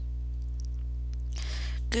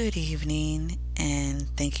Good evening, and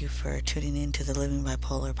thank you for tuning in to the Living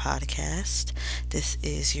Bipolar podcast. This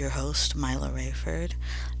is your host, Mila Rayford.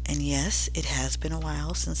 And yes, it has been a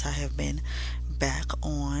while since I have been back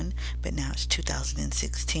on, but now it's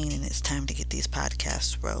 2016 and it's time to get these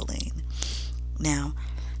podcasts rolling. Now,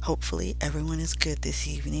 hopefully, everyone is good this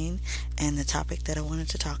evening, and the topic that I wanted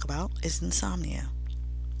to talk about is insomnia.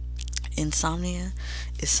 Insomnia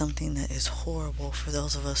is something that is horrible for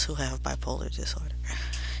those of us who have bipolar disorder.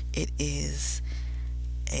 It is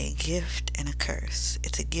a gift and a curse.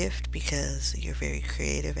 It's a gift because you're very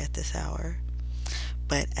creative at this hour,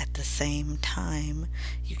 but at the same time,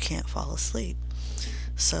 you can't fall asleep.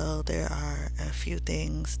 So there are a few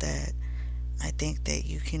things that I think that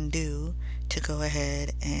you can do to go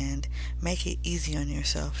ahead and make it easy on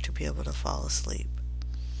yourself to be able to fall asleep.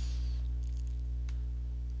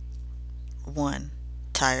 One,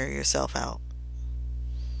 tire yourself out.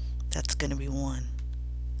 That's going to be one.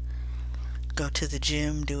 Go to the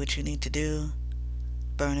gym, do what you need to do,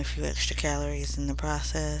 burn a few extra calories in the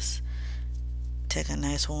process, take a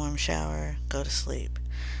nice warm shower, go to sleep.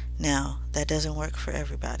 Now, that doesn't work for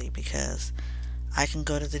everybody because I can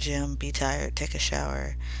go to the gym, be tired, take a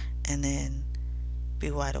shower, and then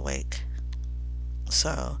be wide awake.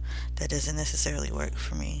 So, that doesn't necessarily work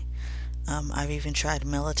for me. I've even tried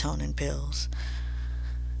melatonin pills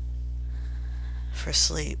for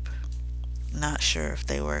sleep. Not sure if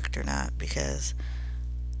they worked or not because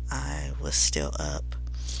I was still up.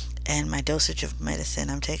 And my dosage of medicine,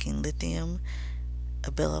 I'm taking lithium,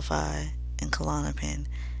 Abilify, and Klonopin,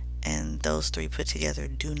 and those three put together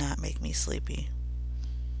do not make me sleepy.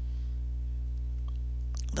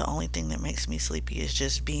 The only thing that makes me sleepy is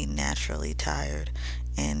just being naturally tired,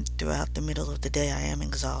 and throughout the middle of the day I am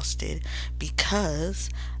exhausted because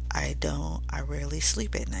I rarely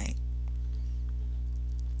sleep at night.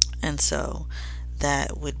 And so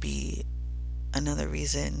that would be another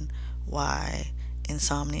reason why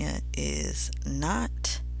insomnia is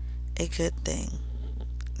not a good thing.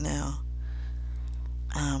 Now,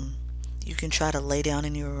 you can try to lay down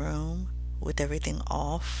in your room with everything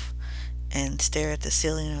off and stare at the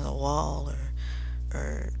ceiling or the wall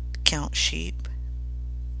or count sheep.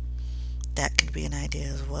 That could be an idea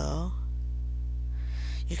as well.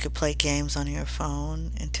 You could play games on your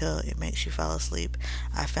phone until it makes you fall asleep.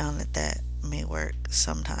 I found that may work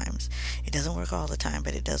sometimes. It doesn't work all the time,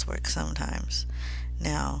 but it does work sometimes.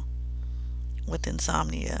 Now, with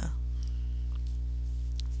insomnia,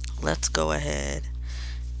 let's go ahead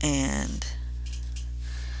and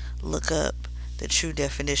look up the true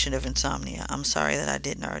definition of insomnia. I'm sorry that I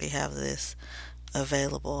didn't already have this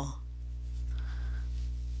available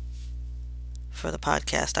for the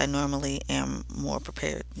podcast. I normally am more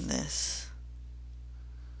prepared than this.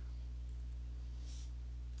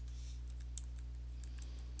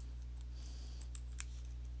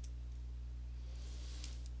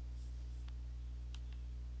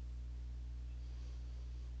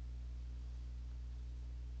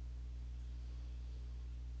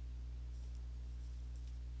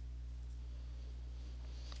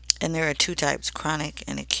 And there are two types, chronic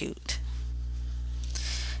and acute.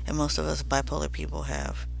 And most of us bipolar people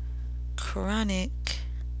have chronic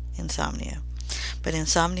insomnia. But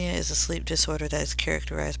insomnia is a sleep disorder that is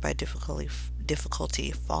characterized by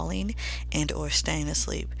difficulty falling and or staying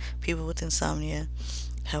asleep. People with insomnia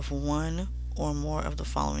have one or more of the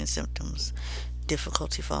following symptoms: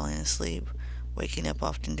 difficulty falling asleep, waking up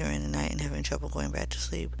often during the night and having trouble going back to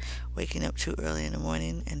sleep, waking up too early in the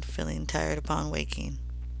morning and feeling tired upon waking.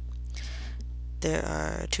 There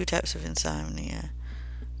are two types of insomnia: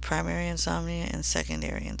 primary insomnia and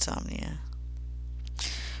secondary insomnia.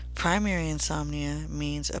 Primary insomnia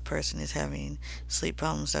means a person is having sleep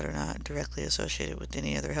problems that are not directly associated with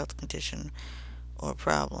any other health condition or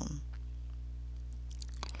problem.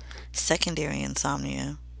 Secondary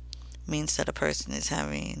insomnia means that a person is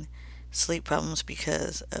having sleep problems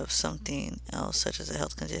because of something else, such as a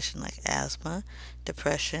health condition like asthma,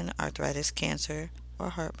 depression, arthritis, cancer, or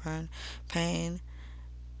heartburn, pain,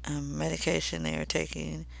 medication they are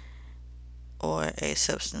taking, or a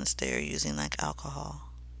substance they are using like alcohol.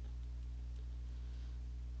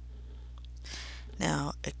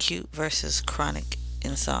 Now, acute versus chronic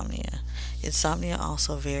insomnia. Insomnia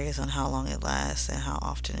also varies on how long it lasts and how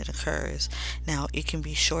often it occurs. Now, it can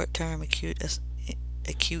be short-term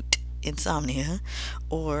acute insomnia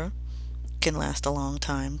or can last a long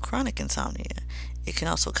time, chronic insomnia. It can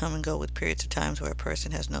also come and go with periods of times where a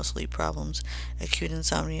person has no sleep problems. Acute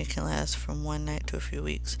insomnia can last from one night to a few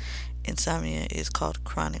weeks. Insomnia is called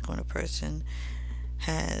chronic when a person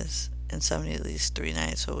has insomnia at least 3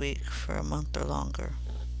 nights a week for a month or longer.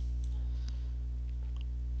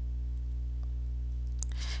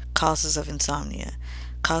 Causes of insomnia.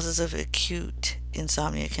 Causes of acute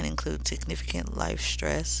insomnia can include significant life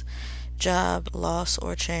stress, job loss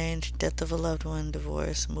or change, death of a loved one,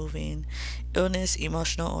 divorce, moving, illness,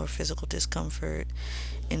 emotional or physical discomfort,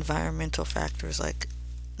 environmental factors like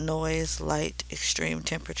noise, light, extreme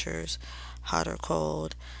temperatures, hot or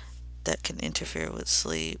cold that can interfere with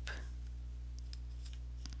sleep.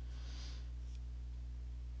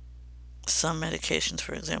 Some medications,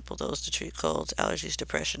 for example, those to treat colds, allergies,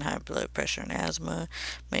 depression, high blood pressure, and asthma,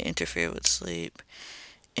 may interfere with sleep.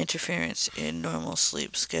 Interference in normal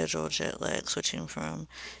sleep schedule, jet lag, switching from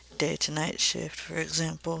day to night shift, for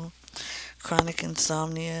example. Chronic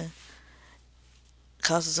insomnia.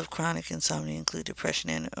 Causes of chronic insomnia include depression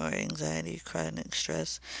and or anxiety, chronic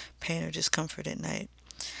stress, pain or discomfort at night.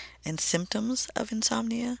 And symptoms of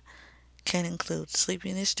insomnia can include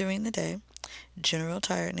sleepiness during the day, general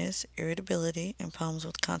tiredness, irritability, and problems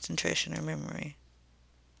with concentration or memory.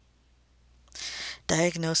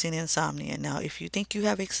 Diagnosing insomnia. Now, if you think you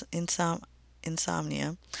have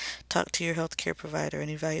insomnia, talk to your healthcare provider. An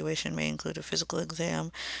evaluation may include a physical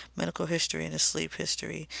exam, medical history, and a sleep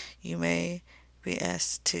history. You may be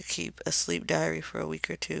asked to keep a sleep diary for a week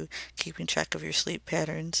or two, keeping track of your sleep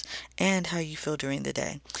patterns and how you feel during the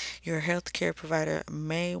day. Your healthcare provider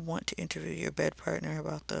may want to interview your bed partner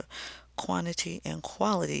about the quantity and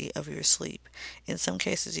quality of your sleep. In some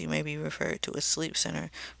cases, you may be referred to a sleep center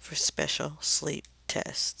for special sleep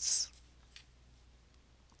tests.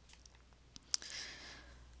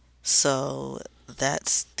 So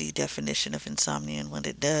that's the definition of insomnia and what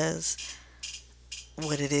it does,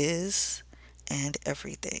 what it is, and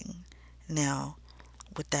everything. Now,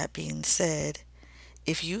 with that being said,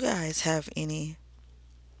 if you guys have any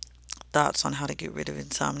thoughts on how to get rid of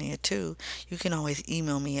insomnia too, you can always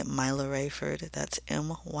email me at Myla Rayford. That's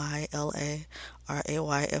MYLARAYFORD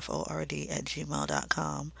at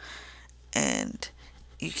gmail.com. And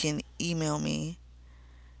you can email me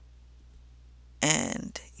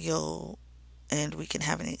and we can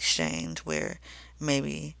have an exchange where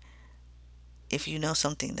maybe if you know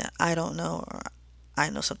something that I don't know or I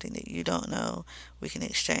know something that you don't know, we can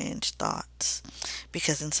exchange thoughts.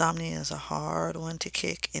 Because insomnia is a hard one to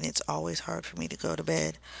kick and it's always hard for me to go to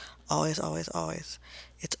bed. Always, always, always.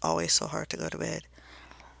 It's always so hard to go to bed.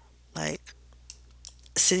 Like,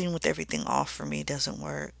 sitting with everything off for me doesn't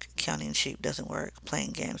work. Counting sheep doesn't work.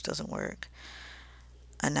 Playing games doesn't work.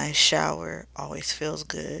 A nice shower always feels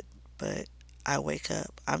good, but I wake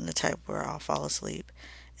up. I'm the type where I'll fall asleep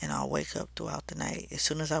and I'll wake up throughout the night. As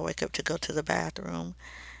soon as I wake up to go to the bathroom,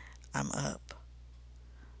 I'm up.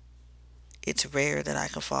 It's rare that I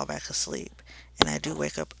can fall back asleep. And I do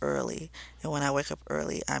wake up early. And when I wake up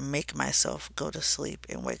early, I make myself go to sleep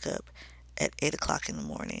and wake up at 8 o'clock in the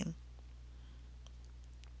morning.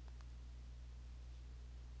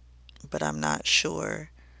 But I'm not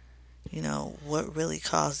sure, what really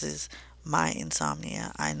causes my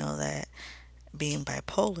insomnia. I know that being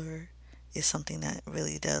bipolar is something that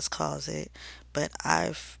really does cause it, but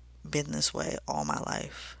I've been this way all my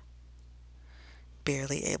life,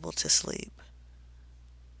 barely able to sleep.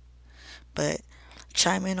 But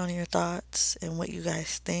chime in on your thoughts and what you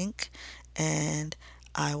guys think, and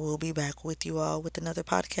I will be back with you all with another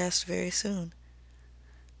podcast very soon.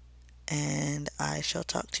 And I shall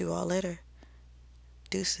talk to you all later.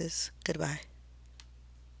 Deuces. Goodbye.